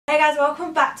Hey guys,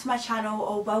 welcome back to my channel,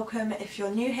 or welcome if you're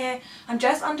new here. I'm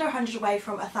just under 100 away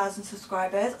from 1,000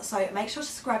 subscribers, so make sure to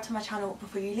subscribe to my channel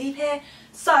before you leave here.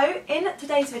 So in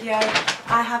today's video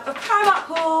I have a Primark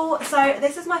haul. So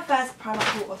this is my first Primark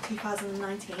haul of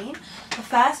 2019, the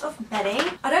first of many.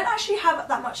 I don't actually have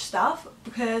that much stuff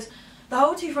because the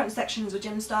whole two front sections were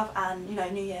gym stuff and, you know,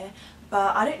 New Year.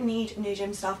 But I don't need new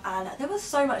gym stuff, and there was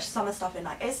so much summer stuff in.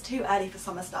 Like, it's too early for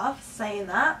summer stuff. Saying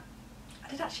that, I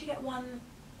did actually get one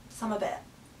summer bit,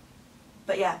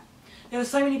 but yeah, there were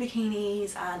so many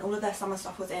bikinis and all of their summer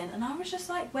stuff was in, and I was just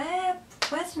like,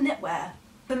 where's the knitwear?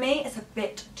 For me, it's a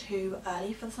bit too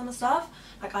early for the summer stuff.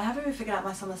 Like, I haven't even figured out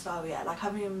my summer style yet. Like, I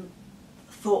haven't even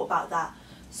thought about that.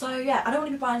 So yeah, I don't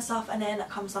want to be buying stuff and then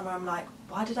come summer I'm like,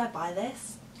 why did I buy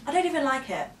this? I don't even like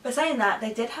it. But saying that,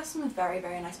 they did have some very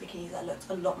nice bikinis that looked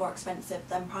a lot more expensive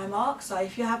than Primark. So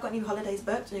if you have got any holidays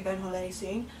booked and you're going on holiday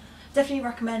soon, definitely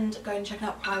recommend going and checking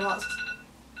out Primark's.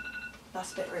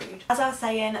 That's a bit rude. As I was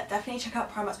saying, definitely check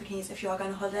out Primark's bikinis if you are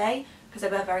going on holiday, because they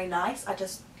were very nice. I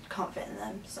just can't fit in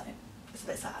them, so it's a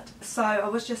bit sad. So I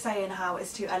was just saying how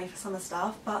it's too early for summer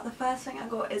stuff, but the first thing I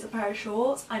got is a pair of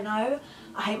shorts. I know,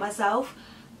 I hate myself,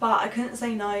 but I couldn't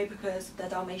say no because they're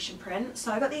Dalmatian print.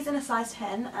 So I got these in a size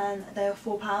 10 and they were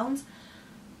 £4.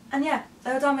 And yeah,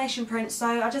 they were Dalmatian print, so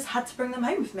I just had to bring them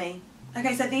home with me.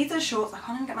 Okay, so these are the shorts. I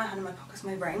can't even get my hand in my pockets of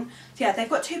my ring. So yeah, they've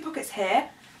got two pockets here.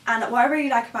 And what I really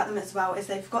like about them as well is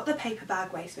they've got the paper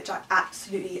bag waist, which I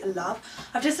absolutely love.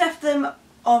 I've just left the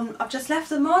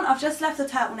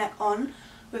turtleneck on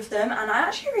with them, and I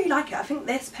actually really like it. I think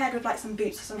this paired with like some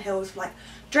boots or some heels for like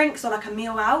drinks or like a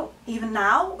meal out, even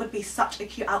now, would be such a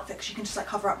cute outfit because you can just like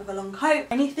cover up with a long coat.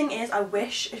 Only thing is, I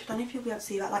wish, I don't know if you'll be able to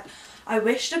see that, like, I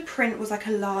wish the print was like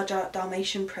a larger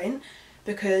Dalmatian print,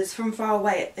 because from far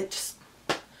away it just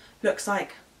looks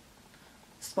like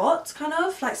spots, kind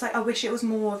of like, it's like I wish it was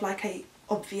more of like a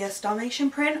obvious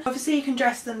Dalmatian print. Obviously you can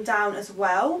dress them down as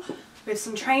well with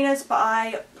some trainers, but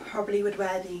I probably would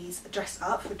wear these dressed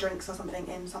up for drinks or something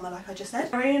in summer, like I just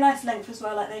said. A really nice length as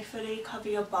well, like they fully cover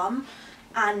your bum,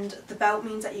 and the belt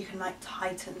means that you can like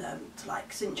tighten them to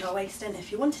like cinch your waist in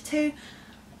if you wanted to.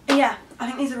 But yeah, I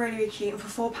think these are really cute, and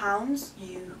for £4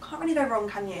 you can't really go wrong,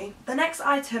 can you? The next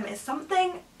item is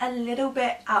something a little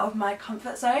bit out of my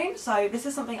comfort zone. So this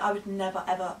is something I would never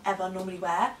ever normally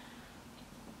wear,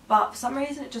 but for some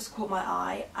reason it just caught my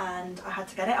eye and I had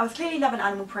to get it. I was clearly loving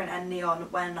animal print and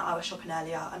neon when I was shopping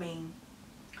earlier. I mean,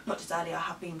 not just earlier, I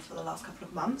have been for the last couple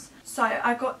of months. So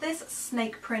I got this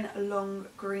snake print long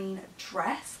green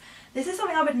dress. This is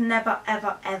something I would never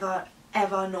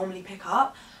ever normally pick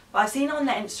up, but I've seen it on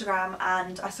their Instagram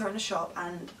and I saw it in the shop,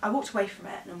 and I walked away from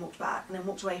it and then walked back and then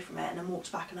walked away from it and then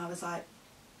walked back, and I was like,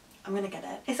 I'm gonna get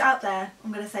it. It's out there,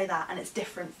 I'm gonna say that, and it's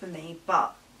different for me,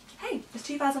 but hey, it's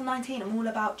 2019, I'm all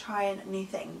about trying new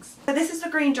things. So this is the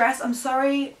green dress. I'm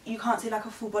sorry you can't see like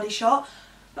a full body shot,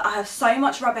 but I have so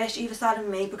much rubbish either side of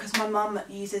me because my mum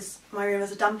uses my room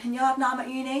as a dumping yard now I'm at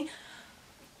uni.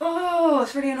 Oh,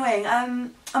 it's really annoying.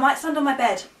 I might stand on my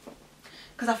bed,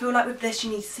 because I feel like with this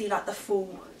you need to see like the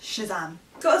full Shazam.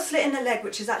 It's got a slit in the leg,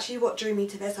 which is actually what drew me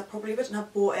to this. I probably wouldn't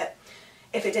have bought it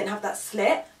if it didn't have that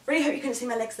slit. Really hope you couldn't see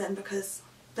my legs then, because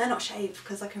they're not shaved,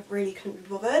 because I really couldn't be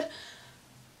bothered.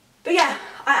 But yeah,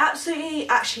 I absolutely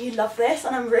actually love this,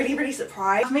 and I'm really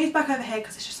surprised. I've moved back over here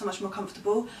because it's just so much more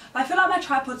comfortable. But I feel like my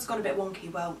tripod's gone a bit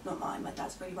wonky. Well, not mine, my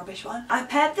dad's really rubbish one. I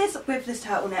paired this with this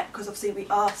turtleneck because obviously we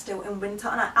are still in winter,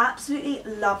 and I absolutely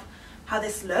love how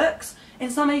this looks.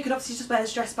 In summer you could obviously just wear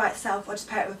this dress by itself, or just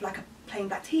pair it with like a plain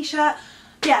black t-shirt.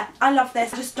 Yeah, I love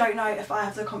this. I just don't know if I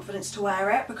have the confidence to wear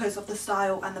it because of the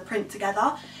style and the print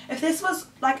together. If this was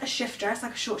like a shift dress,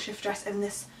 like a short shift dress in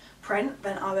this print,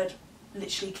 then I would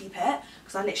literally keep it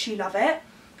because I literally love it.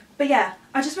 But yeah,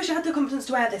 I just wish I had the confidence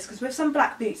to wear this, because with some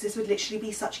black boots this would literally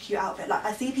be such a cute outfit. Like,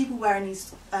 I see people wearing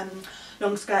these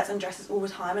long skirts and dresses all the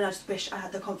time, and I just wish I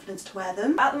had the confidence to wear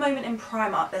them. At the moment in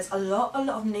Primark there's a lot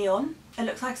of neon. It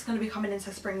looks like it's going to be coming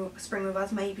into spring with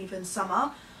us, maybe even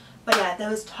summer. But yeah, there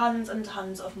was tons and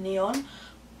tons of neon.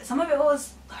 Some of it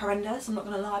was horrendous, I'm not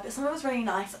going to lie, but some of it was really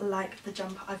nice, like the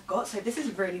jumper I've got. So this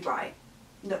is really bright.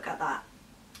 Look at that.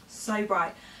 So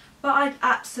bright. But I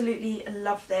absolutely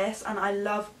love this, and I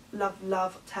love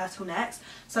turtlenecks.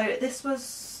 So this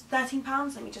was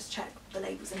 £13. Let me just check the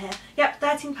labels in here. Yep,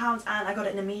 £13, and I got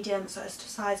it in a medium, so it's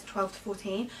size 12 to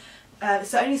 14.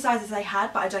 It's the only sizes they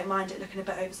had, but I don't mind it looking a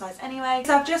bit oversized anyway.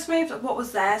 So I've just moved what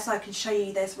was there so I can show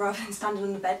you this rather than standing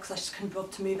on the bed, because I just couldn't bother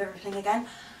to move everything again.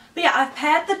 But yeah, I've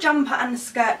paired the jumper and the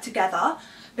skirt together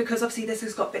because obviously this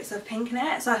has got bits of pink in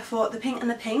it. So I thought the pink and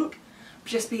the pink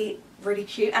would just be really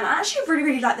cute, and I actually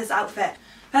really like this outfit.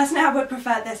 Personally, I would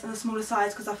prefer this in a smaller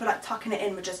size because I feel like tucking it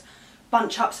in would just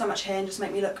bunch up so much here and just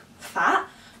make me look fat.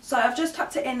 So I've just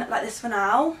tucked it in like this for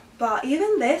now, but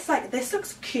even this, like this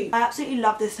looks cute. I absolutely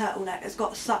love this turtleneck. It's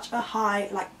got such a high,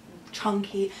 like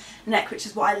chunky neck, which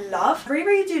is what I love. I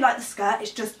really do like the skirt.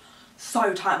 It's just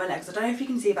so tight on my legs. I don't know if you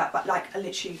can see that, but like I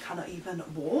literally cannot even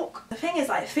walk. The thing is,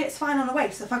 like, it fits fine on the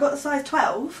waist. So if I got the size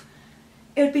 12,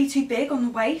 it would be too big on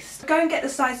the waist. I'd go and get the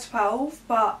size 12,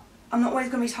 but I'm not always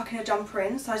going to be tucking a jumper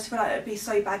in, so I just feel like it would be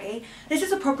so baggy. This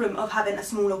is a problem of having a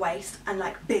smaller waist and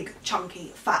like big,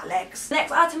 chunky, fat legs. The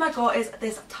next item I got is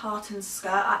this tartan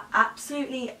skirt. I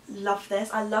absolutely love this.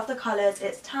 I love the colours.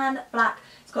 It's tan, black,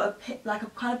 it's got like a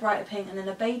kind of brighter pink and then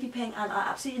a baby pink, and I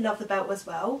absolutely love the belt as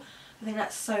well. I think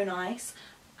that's so nice.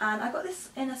 And I got this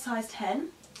in a size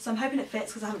 10, so I'm hoping it fits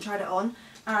because I haven't tried it on.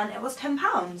 And it was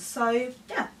 £10, so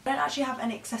yeah. I don't actually have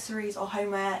any accessories or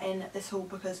homeware in this haul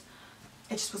because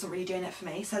it just wasn't really doing it for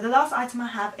me. So the last item I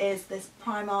have is this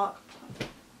Primark.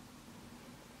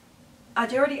 I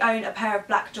do already own a pair of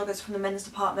black joggers from the men's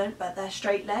department, but they're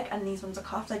straight leg and these ones are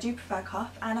cuffed. I do prefer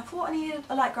cuff, and I thought I needed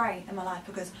a light grey in my life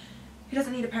because who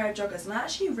doesn't need a pair of joggers? And I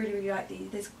actually really like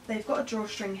these. They've got a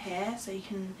drawstring here so you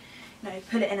can, you know,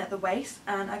 pull it in at the waist,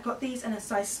 and I got these in a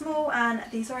size small and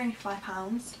these are only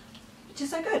 £5, which is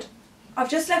so good. I've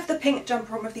just left the pink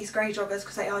jumper on with these grey joggers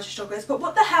because they are just joggers, but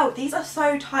what the hell, these are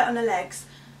so tight on the legs.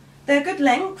 They're good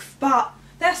length, but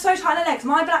they're so tight on the legs.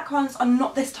 My black ones are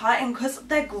not this tight, and because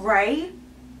they're grey,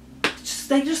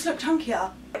 they just look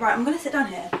chunkier. Right, I'm going to sit down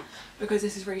here because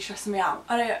this is really stressing me out.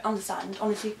 I don't understand,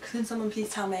 honestly, can someone please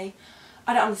tell me?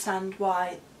 I don't understand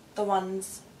why the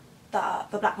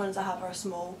black ones I have are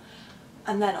small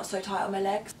and they're not so tight on my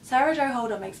legs. Sarah Jo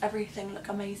Holder makes everything look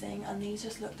amazing and these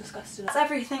just look disgusting. That's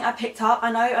everything I picked up.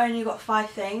 I know I only got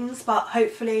 5 things, but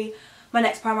hopefully my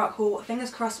next Primark haul, fingers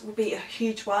crossed, will be a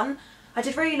huge one. I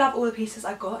did really love all the pieces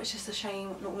I got. It's just a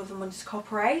shame not all of them wanted to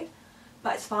cooperate,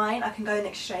 but it's fine, I can go and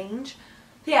exchange.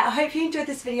 But yeah, I hope you enjoyed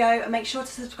this video, and make sure to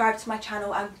subscribe to my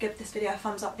channel and give this video a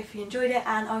thumbs up if you enjoyed it,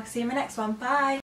 and I'll see you in my next one. Bye!